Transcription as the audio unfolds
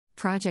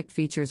Project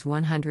features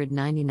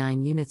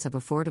 199 units of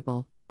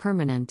affordable,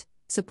 permanent,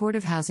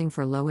 supportive housing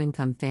for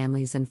low-income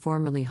families and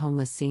formerly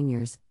homeless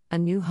seniors, a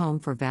new home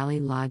for Valley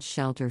Lodge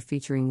Shelter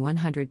featuring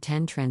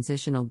 110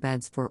 transitional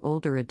beds for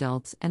older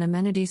adults and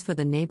amenities for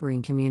the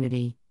neighboring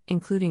community,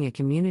 including a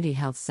community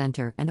health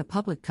center and a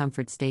public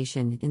comfort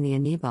station in the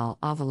Anibal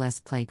Alvarez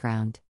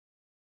Playground.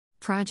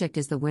 Project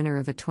is the winner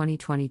of a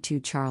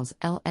 2022 Charles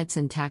L.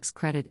 Edson Tax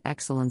Credit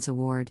Excellence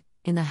Award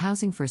in the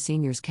Housing for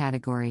Seniors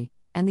category,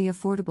 and the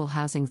Affordable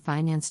Housing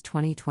Finance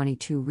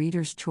 2022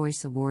 Reader's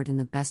Choice Award in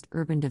the Best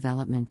Urban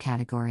Development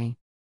category.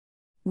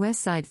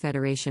 Westside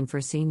Federation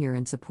for Senior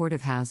and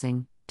Supportive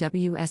Housing,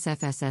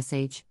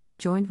 WSFSSH,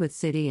 joined with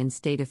city and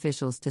state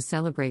officials to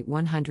celebrate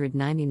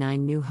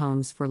 199 new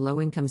homes for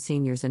low-income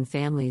seniors and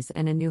families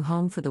and a new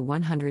home for the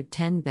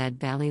 110-bed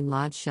Valley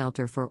Lodge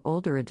Shelter for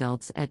older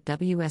adults at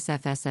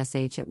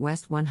WSFSSH at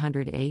West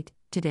 108,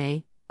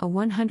 today, a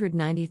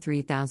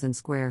 193,000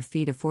 square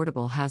feet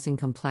affordable housing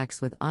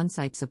complex with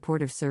on-site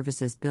supportive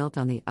services built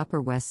on the Upper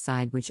West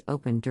Side, which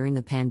opened during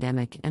the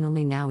pandemic and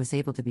only now is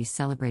able to be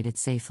celebrated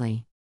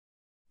safely.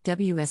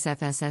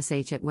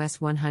 WSFSSH at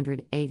West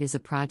 108 is a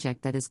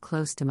project that is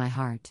close to my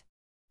heart.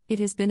 It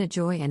has been a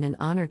joy and an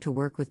honor to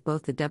work with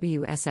both the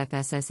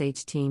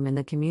WSFSSH team and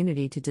the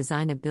community to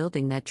design a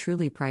building that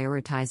truly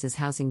prioritizes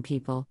housing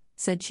people,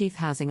 said Chief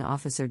Housing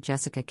Officer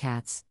Jessica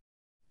Katz.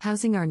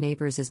 Housing our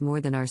neighbors is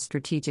more than our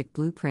strategic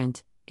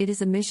blueprint, it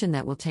is a mission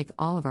that will take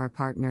all of our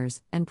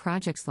partners, and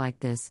projects like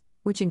this,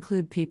 which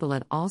include people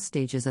at all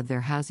stages of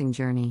their housing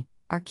journey,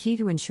 are key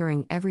to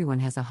ensuring everyone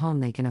has a home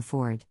they can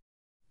afford.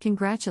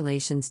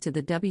 Congratulations to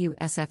the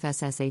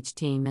WSFSSH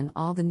team and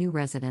all the new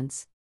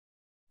residents.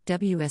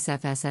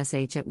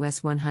 WSFSSH at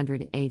West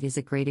 108 is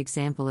a great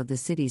example of the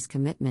city's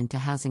commitment to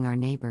housing our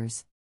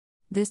neighbors.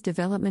 This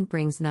development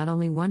brings not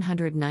only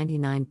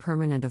 199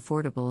 permanent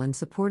affordable and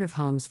supportive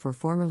homes for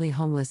formerly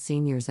homeless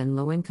seniors and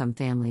low-income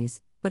families,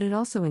 but it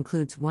also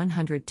includes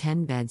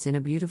 110 beds in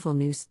a beautiful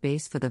new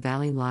space for the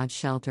Valley Lodge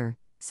Shelter,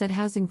 said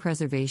Housing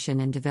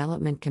Preservation and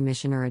Development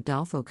Commissioner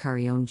Adolfo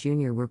Carrion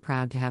Jr. We're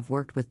proud to have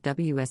worked with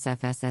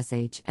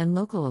WSFSSH and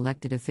local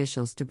elected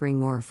officials to bring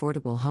more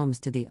affordable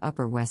homes to the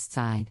Upper West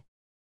Side.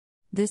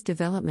 This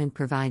development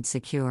provides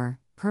secure,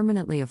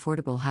 permanently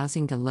affordable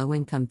housing to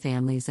low-income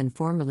families and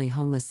formerly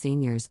homeless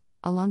seniors,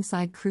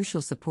 alongside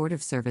crucial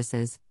supportive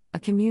services, a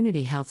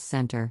community health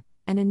center,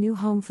 and a new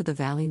home for the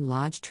Valley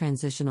Lodge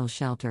Transitional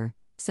Shelter,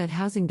 said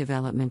Housing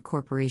Development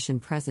Corporation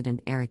President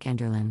Eric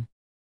Enderlin.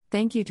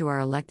 Thank you to our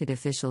elected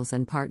officials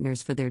and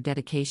partners for their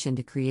dedication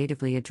to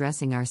creatively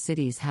addressing our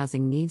city's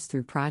housing needs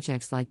through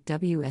projects like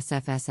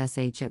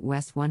WSFSSH at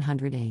West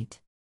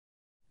 108.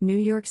 New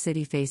York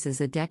City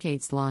faces a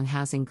decades-long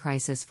housing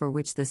crisis for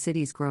which the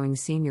city's growing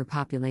senior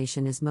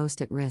population is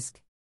most at risk.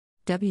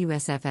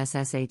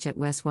 WSFSSH at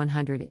West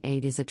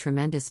 108 is a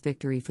tremendous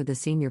victory for the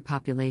senior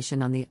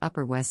population on the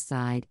Upper West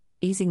Side,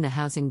 easing the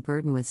housing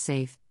burden with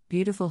safe,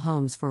 beautiful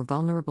homes for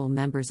vulnerable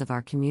members of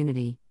our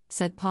community,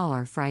 said Paul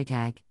R.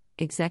 Freitag,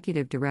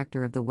 Executive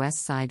Director of the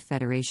West Side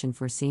Federation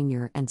for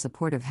Senior and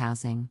Supportive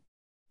Housing.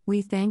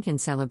 We thank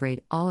and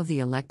celebrate all of the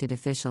elected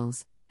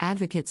officials,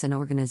 advocates and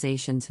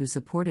organizations who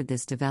supported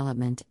this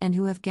development and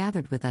who have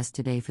gathered with us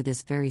today for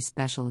this very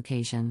special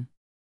occasion.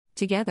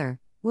 Together,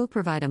 we'll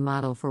provide a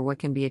model for what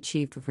can be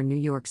achieved for New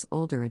York's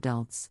older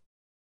adults.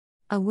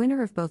 A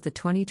winner of both the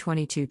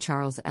 2022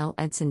 Charles L.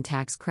 Edson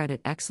Tax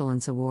Credit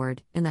Excellence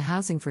Award in the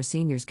Housing for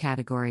Seniors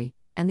category,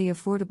 and the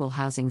Affordable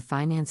Housing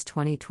Finance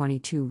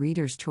 2022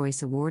 Reader's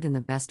Choice Award in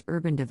the Best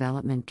Urban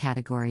Development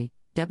category,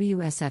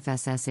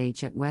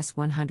 WSFSSH at West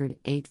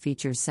 108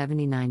 features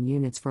 79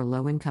 units for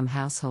low-income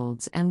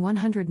households and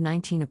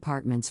 119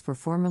 apartments for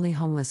formerly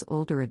homeless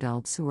older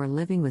adults who are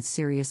living with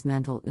serious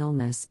mental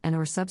illness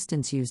and/or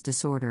substance use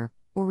disorder,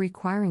 or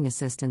requiring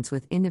assistance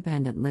with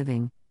independent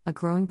living, a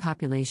growing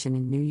population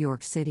in New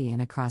York City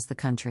and across the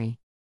country.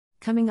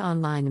 Coming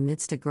online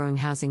amidst a growing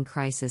housing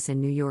crisis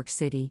in New York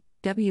City,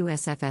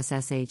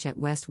 WSFSSH at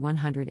West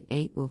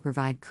 108 will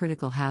provide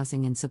critical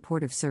housing and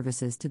supportive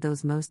services to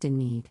those most in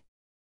need.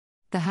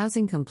 The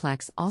housing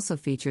complex also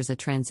features a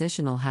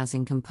transitional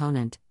housing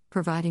component,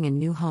 providing a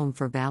new home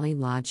for Valley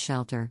Lodge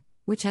Shelter,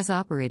 which has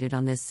operated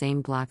on this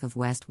same block of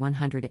West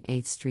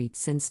 108th Street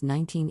since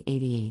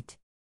 1988.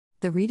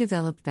 The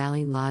redeveloped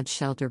Valley Lodge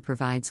Shelter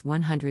provides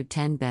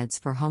 110 beds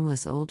for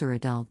homeless older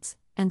adults,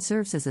 and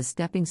serves as a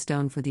stepping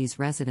stone for these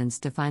residents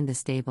to find the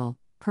stable,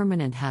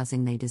 permanent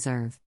housing they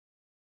deserve.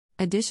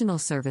 Additional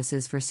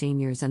services for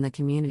seniors and the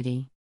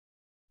community.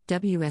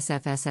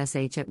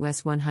 WSFSSH at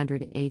West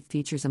 108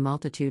 features a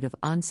multitude of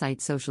on-site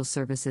social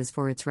services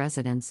for its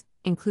residents,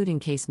 including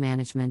case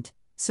management,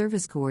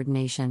 service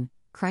coordination,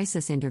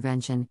 crisis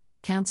intervention,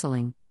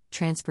 counseling,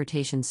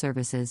 transportation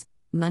services,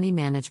 money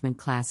management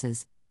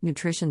classes,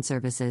 nutrition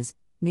services,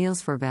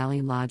 meals for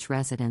Valley Lodge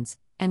residents,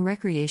 and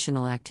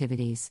recreational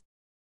activities.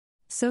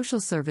 Social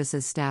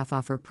services staff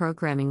offer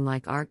programming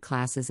like art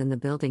classes in the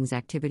building's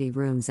activity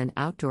rooms and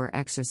outdoor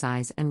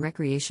exercise and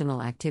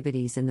recreational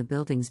activities in the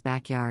building's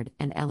backyard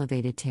and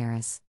elevated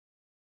terrace.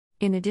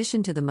 In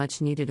addition to the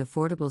much-needed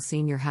affordable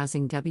senior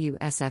housing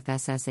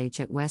WSFSSH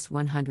at West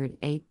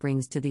 108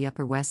 brings to the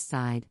Upper West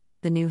Side,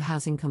 the new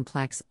housing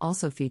complex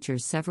also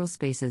features several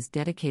spaces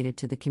dedicated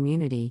to the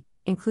community,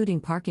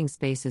 including parking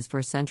spaces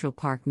for Central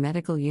Park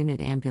Medical Unit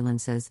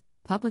ambulances,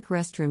 public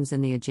restrooms in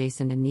the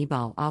adjacent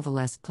Anibal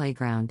Alvarez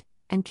playground,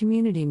 and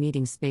community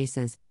meeting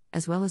spaces,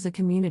 as well as a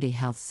community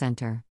health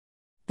center.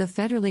 The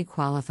Federally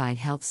Qualified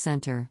Health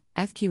Center,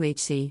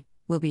 FQHC,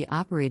 will be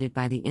operated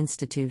by the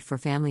Institute for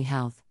Family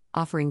Health,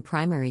 offering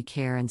primary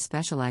care and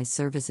specialized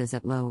services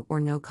at low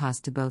or no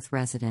cost to both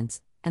residents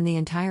and the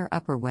entire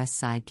Upper West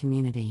Side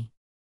community.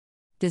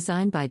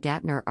 Designed by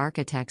Datner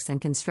Architects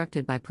and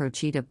constructed by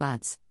Prochita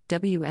Butts,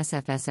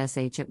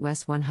 WSFSSH at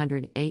West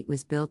 108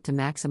 was built to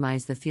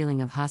maximize the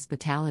feeling of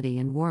hospitality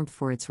and warmth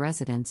for its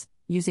residents,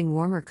 using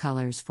warmer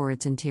colors for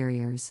its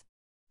interiors.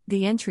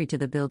 The entry to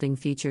the building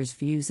features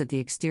views of the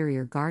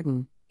exterior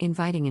garden,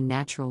 inviting in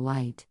natural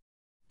light.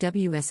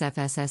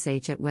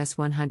 WSFSSH at West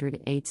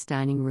 108's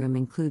dining room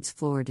includes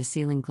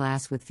floor-to-ceiling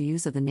glass with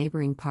views of the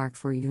neighboring park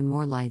for even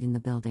more light in the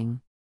building.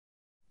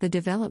 The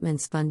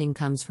development's funding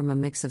comes from a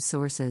mix of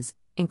sources,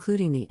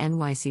 including the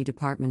NYC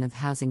Department of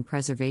Housing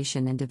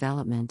Preservation and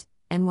Development,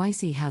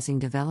 NYC Housing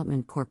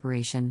Development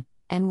Corporation,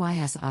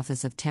 NYS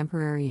Office of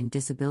Temporary and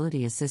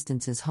Disability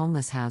Assistance's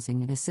Homeless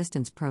Housing and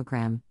Assistance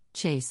Program,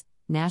 Chase,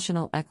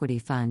 National Equity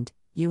Fund,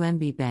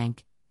 UMB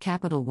Bank,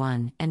 Capital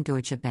One, and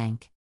Deutsche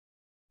Bank.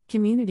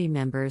 Community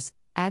members,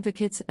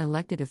 advocates, and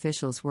elected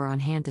officials were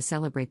on hand to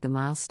celebrate the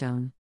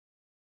milestone.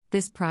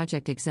 This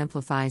project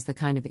exemplifies the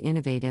kind of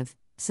innovative,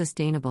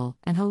 sustainable,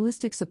 and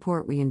holistic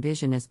support we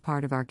envision as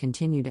part of our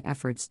continued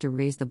efforts to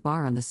raise the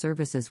bar on the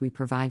services we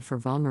provide for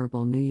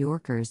vulnerable New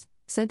Yorkers,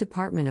 said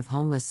Department of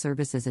Homeless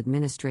Services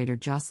Administrator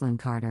Jocelyn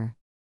Carter.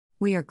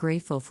 We are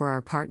grateful for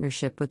our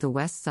partnership with the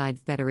West Side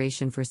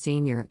Federation for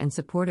Senior and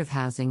Supportive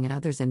Housing and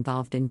others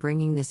involved in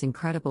bringing this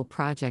incredible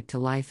project to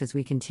life as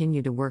we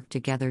continue to work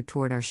together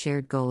toward our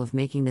shared goal of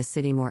making the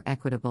city more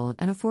equitable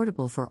and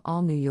affordable for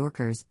all New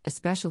Yorkers,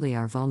 especially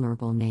our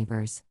vulnerable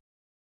neighbors.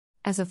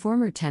 As a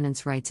former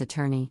tenants' rights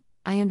attorney,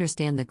 I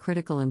understand the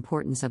critical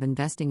importance of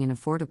investing in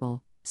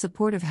affordable,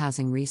 supportive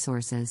housing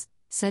resources,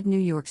 said New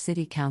York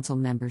City Council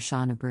member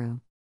Shawn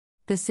Abreu.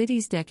 The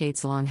city's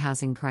decades-long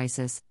housing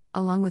crisis,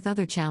 along with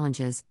other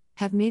challenges,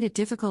 have made it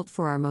difficult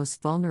for our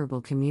most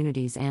vulnerable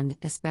communities and,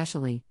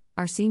 especially,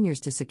 our seniors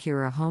to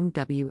secure a home.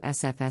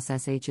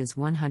 WSFSSH's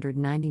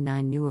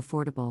 199 new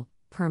affordable,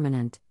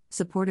 permanent,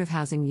 supportive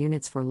housing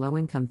units for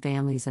low-income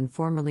families and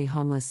formerly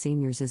homeless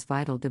seniors is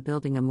vital to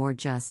building a more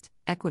just,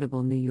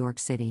 equitable New York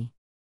City.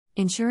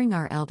 Ensuring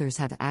our elders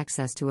have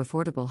access to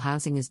affordable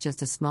housing is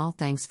just a small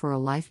thanks for a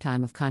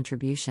lifetime of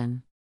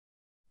contribution.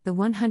 The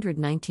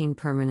 119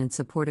 permanent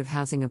supportive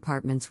housing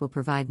apartments will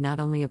provide not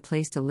only a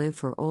place to live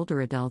for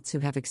older adults who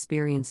have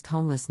experienced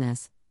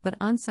homelessness, but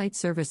on-site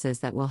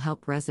services that will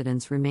help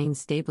residents remain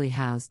stably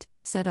housed,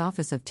 said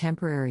Office of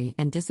Temporary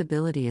and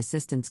Disability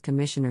Assistance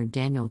Commissioner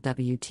Daniel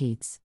W.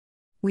 Tietz.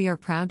 We are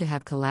proud to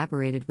have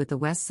collaborated with the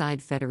West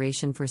Side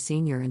Federation for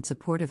Senior and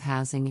Supportive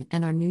Housing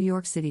and our New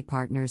York City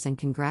partners and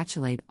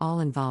congratulate all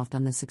involved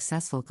on the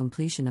successful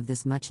completion of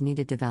this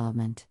much-needed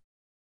development.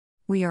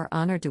 We are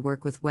honored to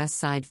work with West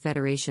Side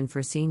Federation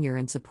for Senior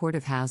and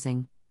Supportive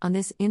Housing on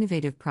this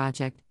innovative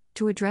project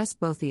to address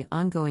both the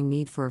ongoing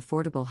need for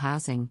affordable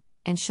housing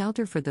and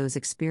shelter for those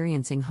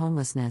experiencing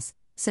homelessness,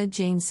 said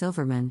Jane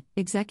Silverman,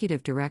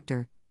 Executive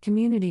Director,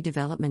 Community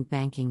Development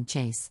Banking,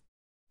 Chase.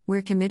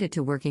 We're committed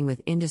to working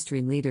with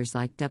industry leaders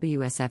like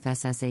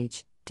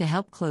WSFSSH to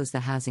help close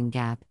the housing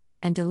gap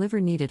and deliver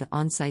needed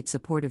on-site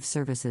supportive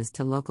services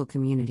to local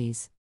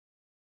communities.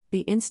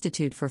 The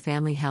Institute for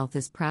Family Health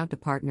is proud to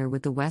partner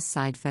with the West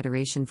Side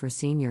Federation for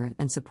Senior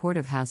and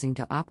Supportive Housing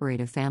to operate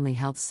a family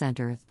health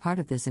center as part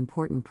of this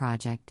important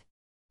project.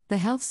 The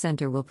health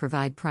center will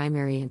provide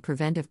primary and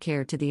preventive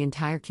care to the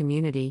entire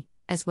community,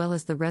 as well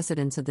as the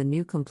residents of the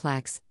new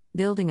complex,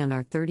 building on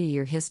our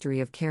 30-year history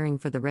of caring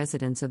for the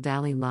residents of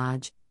Valley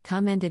Lodge,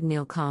 commented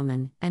Neil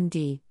Kallman,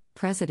 MD,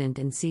 President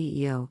and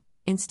CEO,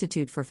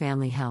 Institute for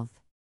Family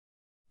Health.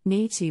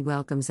 NHC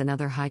welcomes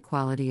another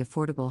high-quality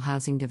affordable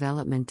housing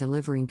development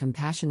delivering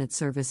compassionate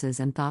services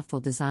and thoughtful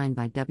design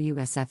by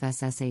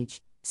WSFSSH,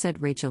 said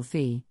Rachel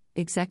Fee,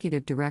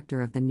 Executive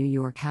Director of the New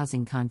York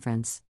Housing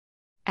Conference.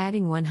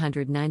 Adding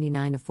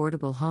 199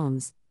 affordable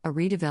homes, a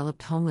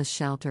redeveloped homeless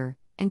shelter,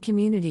 and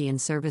community and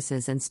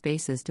services and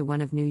spaces to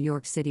one of New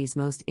York City's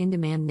most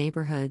in-demand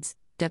neighborhoods,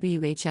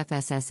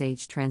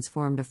 WHFSSH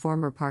transformed a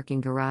former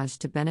parking garage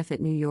to benefit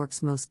New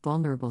York's most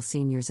vulnerable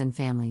seniors and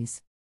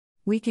families.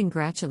 We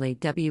congratulate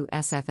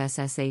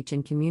WSFSSH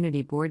and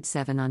Community Board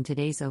 7 on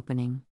today's opening.